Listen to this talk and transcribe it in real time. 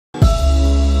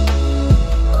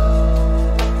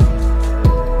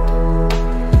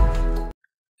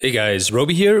Hey guys,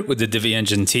 Roby here with the Divi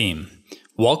Engine team.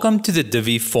 Welcome to the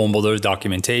Divi Form Builder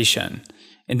documentation.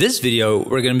 In this video,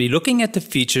 we're going to be looking at the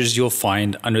features you'll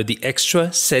find under the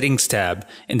Extra Settings tab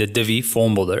in the Divi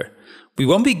Form Builder. We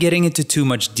won't be getting into too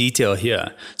much detail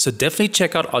here, so definitely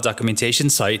check out our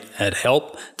documentation site at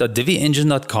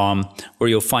help.diviengine.com, where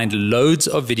you'll find loads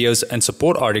of videos and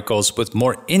support articles with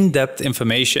more in-depth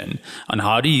information on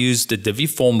how to use the Divi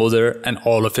Form Builder and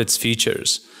all of its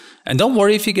features. And don't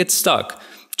worry if you get stuck.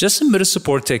 Just submit a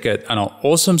support ticket and our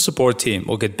awesome support team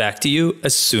will get back to you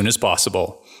as soon as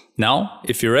possible. Now,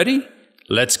 if you're ready,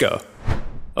 let's go.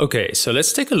 Okay, so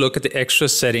let's take a look at the extra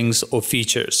settings or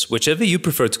features, whichever you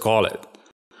prefer to call it.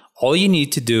 All you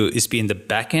need to do is be in the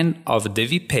backend of a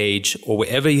Divi page or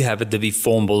wherever you have a Divi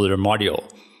Form Builder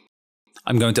module.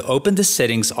 I'm going to open the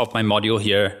settings of my module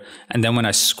here, and then when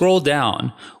I scroll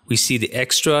down, we see the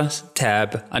extra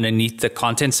tab underneath the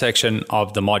content section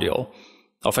of the module.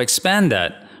 If I expand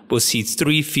that, we'll see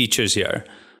three features here.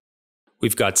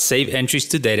 We've got save entries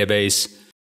to database,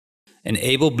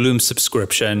 enable Bloom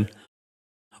subscription,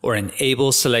 or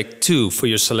enable select to for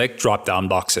your select drop-down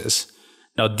boxes.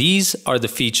 Now these are the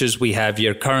features we have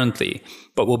here currently,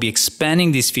 but we'll be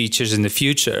expanding these features in the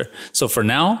future. So for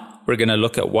now, we're going to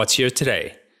look at what's here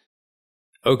today.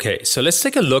 Okay, so let's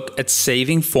take a look at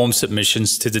saving form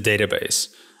submissions to the database.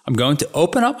 I'm going to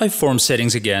open up my form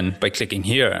settings again by clicking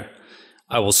here.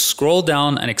 I will scroll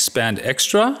down and expand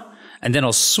extra, and then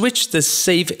I'll switch the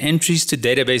save entries to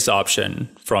database option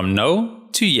from no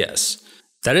to yes.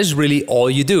 That is really all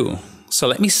you do. So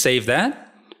let me save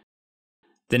that.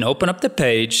 Then open up the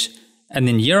page, and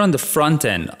then here on the front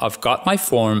end, I've got my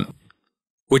form,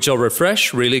 which I'll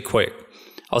refresh really quick.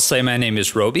 I'll say my name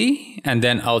is Roby, and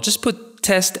then I'll just put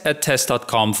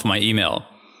test@test.com for my email.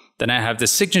 Then I have the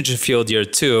signature field here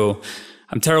too.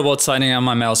 I'm terrible at signing on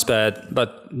my mouse pad,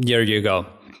 but here you go.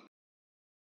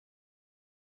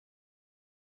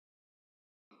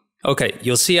 Okay,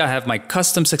 you'll see I have my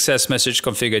custom success message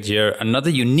configured here, another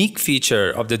unique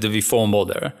feature of the Divi Form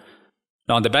Builder.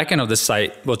 Now on the back end of the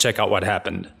site, we'll check out what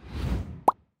happened.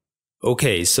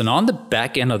 Okay, so now on the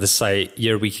back end of the site,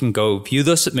 here we can go view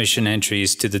those submission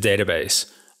entries to the database.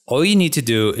 All you need to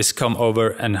do is come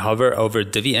over and hover over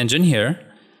Divi Engine here,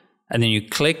 and then you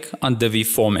click on Divi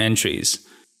Form Entries.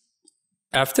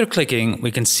 After clicking,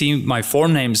 we can see my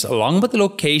form names along with the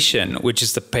location, which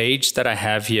is the page that I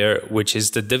have here, which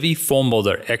is the Divi Form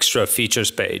Builder Extra Features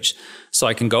page. So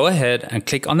I can go ahead and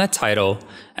click on that title,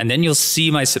 and then you'll see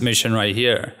my submission right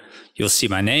here. You'll see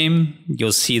my name,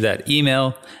 you'll see that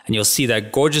email, and you'll see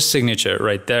that gorgeous signature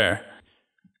right there.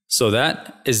 So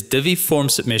that is Divi Form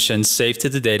Submission saved to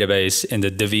the database in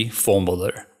the Divi Form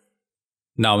Builder.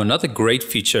 Now another great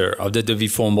feature of the Divi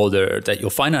Form Builder that you'll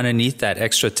find underneath that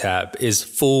extra tab is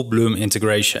full Bloom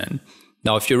integration.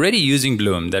 Now if you're already using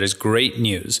Bloom, that is great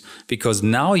news, because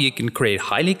now you can create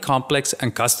highly complex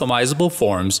and customizable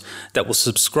forms that will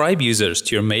subscribe users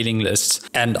to your mailing lists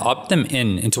and opt them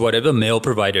into whatever mail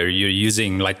provider you're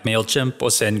using, like MailChimp or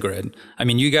SendGrid. I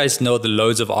mean, you guys know the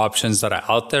loads of options that are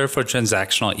out there for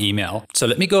transactional email. So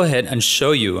let me go ahead and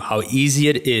show you how easy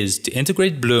it is to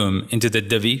integrate Bloom into the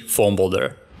Divi Form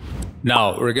Builder.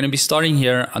 Now, we're going to be starting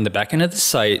here on the back end of the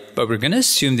site, but we're going to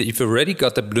assume that you've already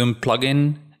got the Bloom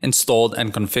plugin installed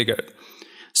and configured.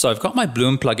 So I've got my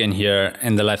Bloom plugin here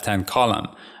in the left-hand column.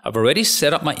 I've already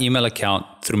set up my email account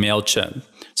through MailChimp.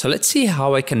 So let's see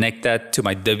how I connect that to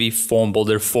my Divi Form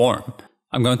Builder form.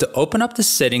 I'm going to open up the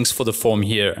settings for the form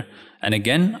here. And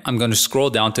again, I'm going to scroll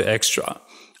down to extra.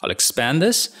 I'll expand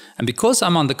this, and because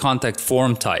I'm on the contact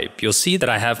form type, you'll see that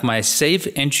I have my save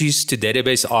entries to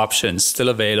database options still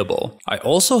available. I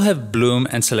also have Bloom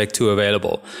and select to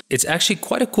available. It's actually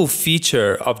quite a cool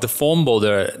feature of the form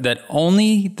builder that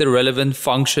only the relevant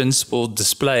functions will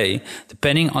display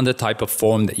depending on the type of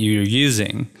form that you're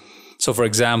using. So for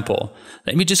example,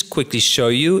 let me just quickly show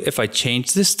you if I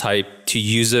change this type to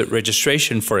user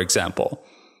registration, for example,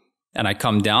 and I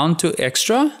come down to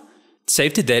extra.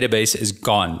 Save to database is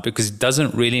gone because it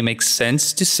doesn't really make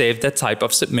sense to save that type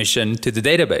of submission to the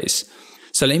database.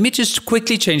 So let me just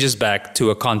quickly change this back to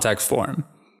a contact form.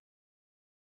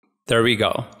 There we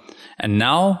go. And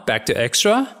now back to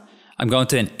extra. I'm going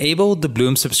to enable the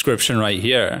Bloom subscription right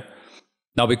here.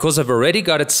 Now because I've already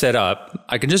got it set up,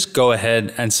 I can just go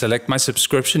ahead and select my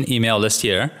subscription email list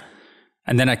here.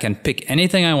 And then I can pick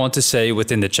anything I want to say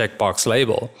within the checkbox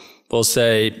label. We'll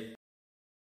say,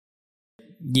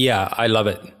 yeah, I love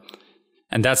it.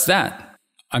 And that's that.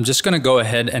 I'm just going to go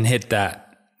ahead and hit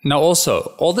that. Now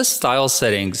also, all the style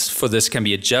settings for this can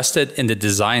be adjusted in the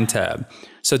design tab.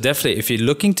 So definitely, if you're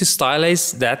looking to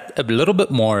stylize that a little bit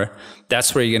more,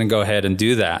 that's where you're going to go ahead and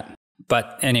do that.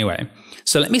 But anyway,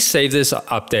 so let me save this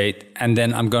update, and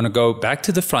then I'm going to go back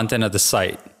to the front end of the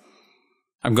site.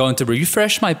 I'm going to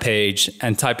refresh my page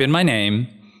and type in my name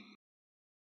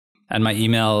and my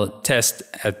email,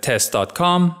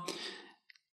 test@test.com.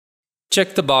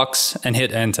 Check the box and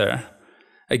hit enter.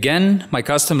 Again, my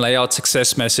custom layout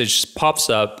success message pops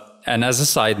up. And as a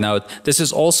side note, this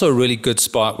is also a really good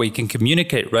spot where you can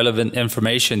communicate relevant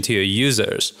information to your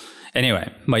users.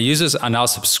 Anyway, my users are now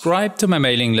subscribed to my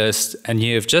mailing list, and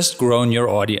you have just grown your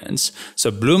audience.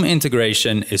 So Bloom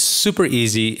integration is super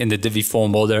easy in the Divi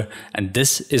Form Builder, and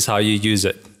this is how you use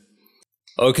it.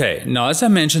 Okay, now as I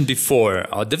mentioned before,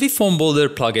 our Divi Form Builder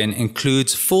plugin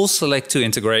includes full Select To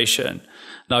integration.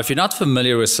 Now, if you're not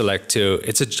familiar with Select To,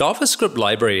 it's a JavaScript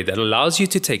library that allows you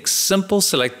to take simple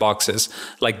select boxes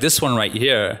like this one right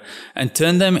here and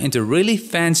turn them into really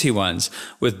fancy ones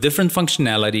with different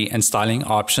functionality and styling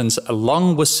options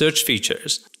along with search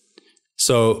features.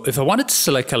 So if I wanted to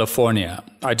select California,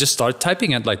 I just start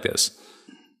typing it like this.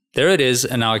 There it is,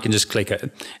 and now I can just click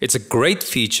it. It's a great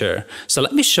feature, so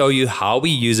let me show you how we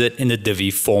use it in the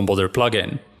Divi Form Builder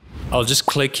plugin. I'll just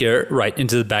click here right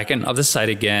into the backend of the site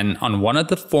again on one of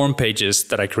the form pages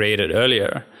that I created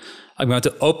earlier. I'm going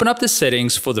to open up the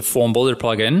settings for the Form Builder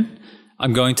plugin.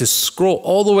 I'm going to scroll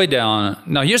all the way down.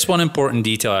 Now here's one important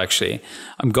detail actually.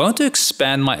 I'm going to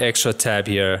expand my extra tab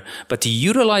here, but to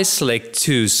utilize Select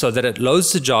To so that it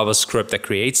loads the JavaScript that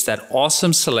creates that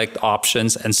awesome select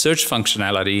options and search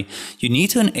functionality, you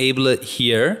need to enable it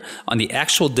here on the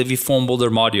actual Divi Form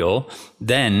Builder module.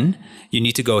 Then you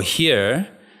need to go here,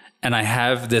 and I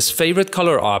have this favorite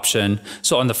color option.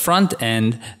 So on the front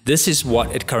end, this is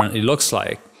what it currently looks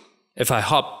like. If I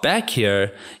hop back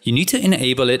here, you need to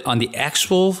enable it on the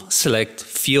actual select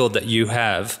field that you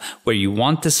have where you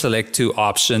want the Select To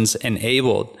options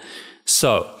enabled.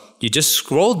 So you just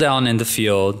scroll down in the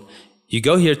field, you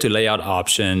go here to layout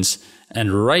options,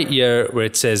 and right here where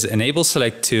it says enable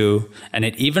Select To, and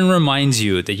it even reminds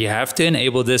you that you have to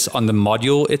enable this on the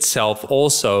module itself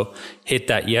also, hit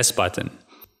that yes button.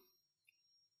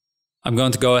 I'm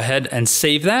going to go ahead and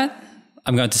save that.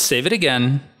 I'm going to save it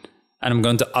again, and I'm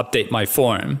going to update my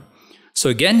form. So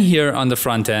again, here on the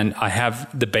front end, I have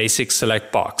the basic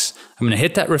select box. I'm going to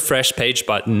hit that refresh page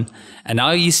button, and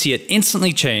now you see it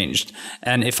instantly changed.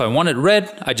 And if I want it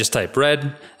red, I just type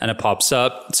red, and it pops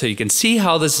up. So you can see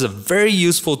how this is a very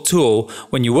useful tool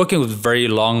when you're working with very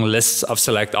long lists of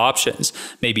select options.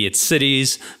 Maybe it's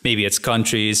cities, maybe it's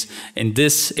countries. In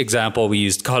this example, we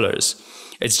used colors.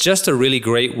 It's just a really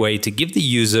great way to give the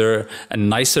user a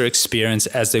nicer experience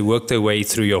as they work their way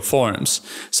through your forms.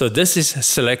 So this is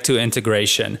Select To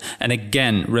integration. And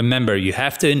again, remember, you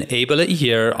have to enable it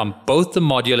here on both the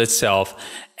module itself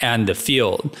and the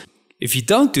field. If you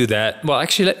don't do that, well,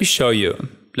 actually, let me show you.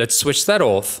 Let's switch that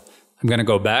off. I'm going to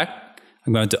go back.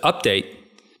 I'm going to update.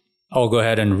 I'll go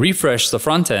ahead and refresh the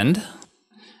front end.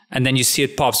 And then you see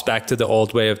it pops back to the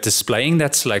old way of displaying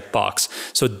that select box.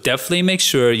 So definitely make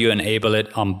sure you enable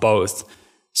it on both.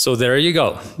 So there you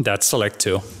go, that's Select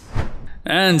To.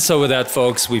 And so with that,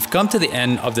 folks, we've come to the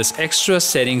end of this extra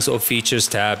settings or features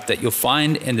tab that you'll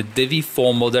find in the Divi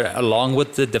Form Builder along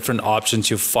with the different options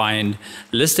you find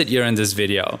listed here in this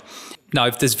video. Now,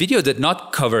 if this video did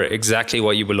not cover exactly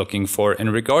what you were looking for in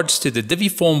regards to the Divi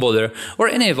Form Builder or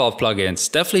any of our plugins,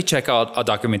 definitely check out our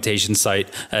documentation site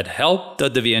at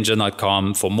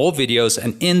help.diviengine.com for more videos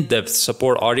and in-depth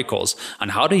support articles on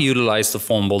how to utilize the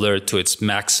Form Builder to its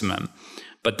maximum.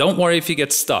 But don't worry if you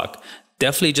get stuck.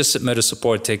 Definitely just submit a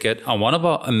support ticket, and one of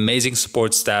our amazing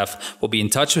support staff will be in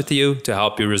touch with you to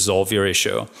help you resolve your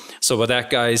issue. So with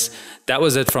that, guys, that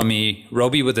was it from me,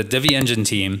 Roby with the Divi Engine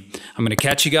team. I'm going to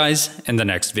catch you guys in the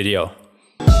next video.